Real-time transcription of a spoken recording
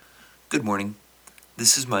Good morning.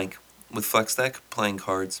 This is Mike with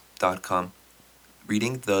FlexDeckPlayingCards.com,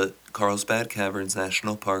 reading the Carlsbad Caverns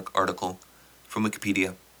National Park article from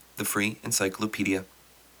Wikipedia, the free encyclopedia,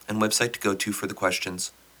 and website to go to for the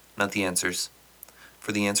questions, not the answers.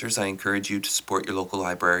 For the answers, I encourage you to support your local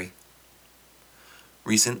library.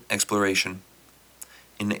 Recent exploration.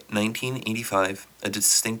 In 1985, a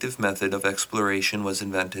distinctive method of exploration was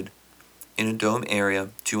invented. In a dome area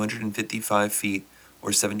 255 feet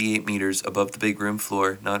or 78 meters above the big room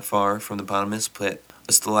floor, not far from the bottomless pit,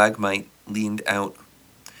 a stalagmite leaned out.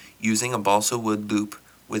 Using a balsa wood loop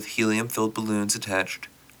with helium-filled balloons attached,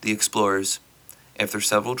 the explorers, after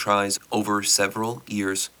several tries over several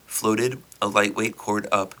years, floated a lightweight cord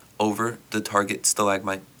up over the target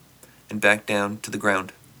stalagmite and back down to the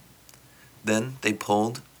ground. Then they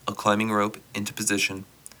pulled a climbing rope into position,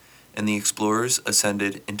 and the explorers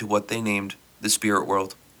ascended into what they named the spirit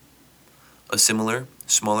world. A similar,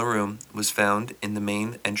 smaller room was found in the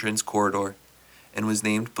main entrance corridor and was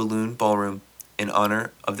named Balloon Ballroom in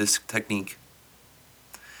honor of this technique.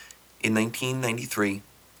 In 1993,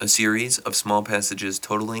 a series of small passages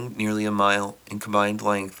totaling nearly a mile in combined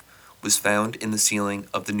length was found in the ceiling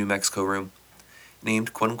of the New Mexico room,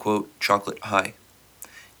 named quote-unquote Chocolate High.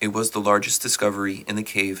 It was the largest discovery in the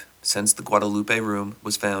cave since the Guadalupe room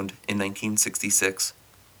was found in 1966.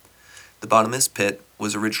 The bottomless pit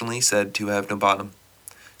was originally said to have no bottom.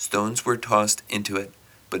 Stones were tossed into it,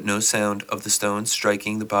 but no sound of the stones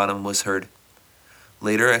striking the bottom was heard.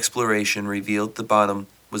 Later exploration revealed the bottom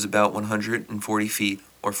was about 140 feet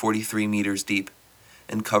or 43 meters deep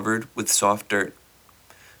and covered with soft dirt.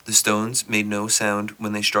 The stones made no sound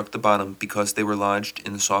when they struck the bottom because they were lodged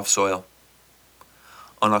in the soft soil.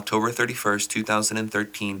 On October 31,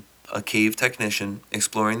 2013, a cave technician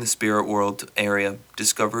exploring the spirit world area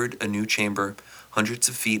discovered a new chamber hundreds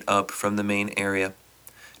of feet up from the main area.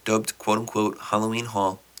 Dubbed quote-unquote Halloween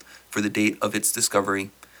Hall for the date of its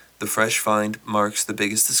discovery, the fresh find marks the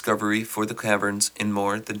biggest discovery for the caverns in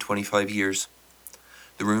more than 25 years.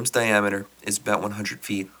 The room's diameter is about 100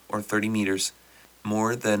 feet, or 30 meters.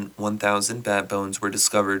 More than 1,000 bat bones were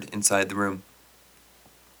discovered inside the room.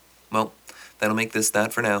 Well, that'll make this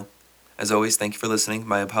that for now. As always, thank you for listening.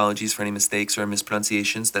 My apologies for any mistakes or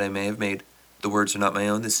mispronunciations that I may have made. The words are not my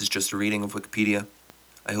own. This is just a reading of Wikipedia.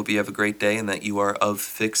 I hope you have a great day and that you are of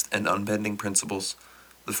fixed and unbending principles,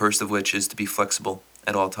 the first of which is to be flexible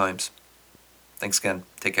at all times. Thanks again.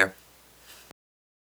 Take care.